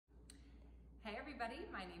everybody,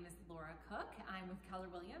 my name is Laura Cook. I'm with Keller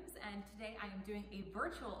Williams, and today I am doing a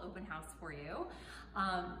virtual open house for you.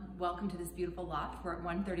 Welcome to this beautiful loft. We're at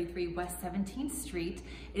 133 West 17th Street.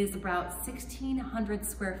 It is about 1,600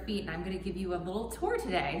 square feet, and I'm going to give you a little tour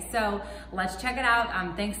today. So let's check it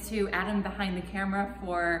out. Thanks to Adam behind the camera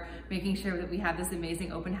for making sure that we have this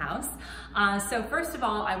amazing open house. So first of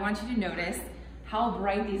all, I want you to notice how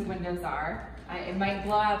bright these windows are. It might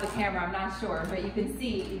blow out the camera, I'm not sure, but you can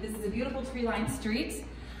see this is a beautiful tree-lined street,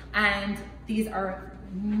 and these are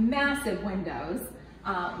massive windows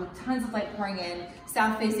with tons of light pouring in.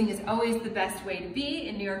 South-facing is always the best way to be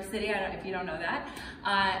in New York City, I don't know if you don't know that,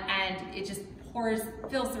 and it just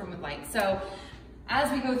fills the room with light. So as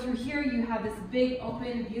we go through here, you have this big,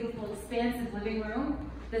 open, beautiful, expansive living room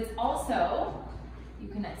that's also, you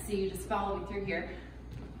can see, you just follow me through here,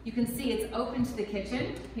 you can see it's open to the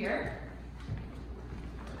kitchen here.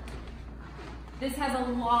 This has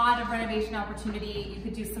a lot of renovation opportunity. You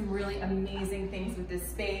could do some really amazing things with this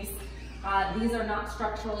space. These are not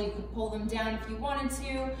structural. You could pull them down if you wanted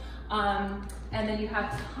to. And then you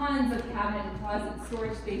have tons of cabinet and closet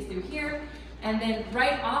storage space through here. And then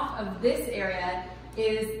right off of this area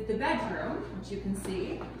is the bedroom, which you can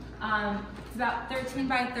see. It's about 13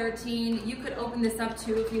 by 13. You could open this up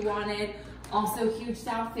too if you wanted. Also huge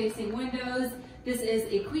south-facing windows. This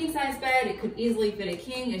is a queen-size bed. It could easily fit a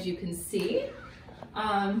king, as you can see.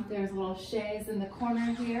 There's a little chaise in the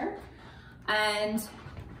corner here. And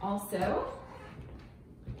also,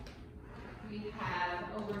 we have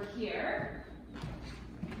over here,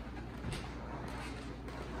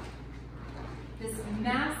 this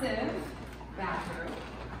massive bathroom.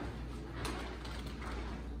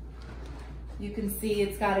 You can see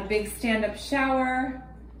it's got a big stand-up shower,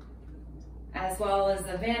 as well as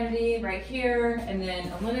a vanity right here, and then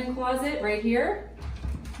a linen closet right here.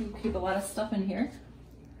 You keep a lot of stuff in here.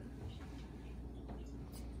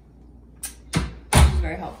 Which is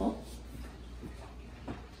very helpful.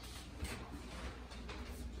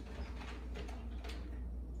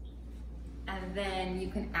 And then you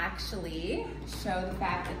can actually show the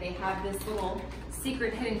fact that they have this little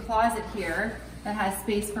secret hidden closet here that has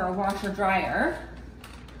space for a washer dryer.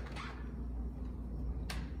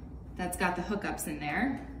 That's got the hookups in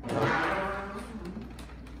there.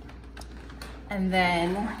 And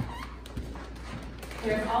then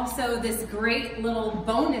there's also this great little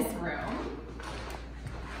bonus room.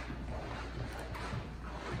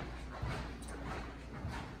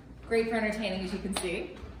 Great for entertaining, as you can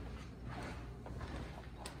see.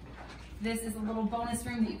 This is a little bonus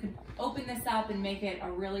room that you could open this up and make it a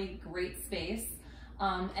really great space.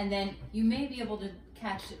 And then you may be able to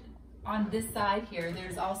catch on this side here,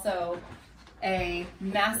 there's also a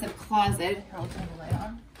massive closet. Here, I'll turn the light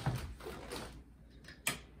on.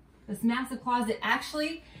 This massive closet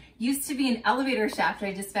actually used to be an elevator shaft,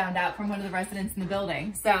 I just found out from one of the residents in the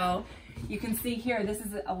building. So you can see here, this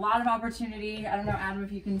is a lot of opportunity. I don't know, Adam,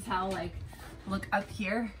 if you can tell, like, look up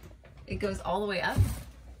here. It goes all the way up,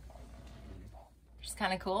 which is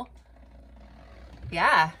kind of cool.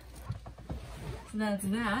 Yeah, so that's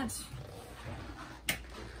that.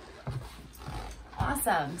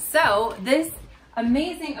 Awesome. So this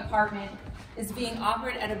amazing apartment is being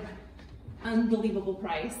offered at an unbelievable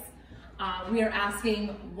price. We are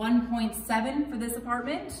asking 1.7 for this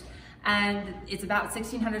apartment, and it's about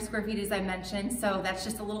 1,600 square feet, as I mentioned, so that's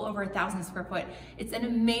just a little over 1,000 square foot. It's an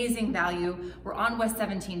amazing value. We're on West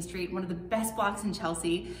 17th Street, one of the best blocks in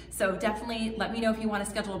Chelsea, so definitely let me know if you want to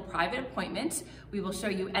schedule a private appointment. We will show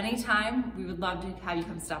you anytime. We would love to have you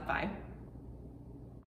come stop by.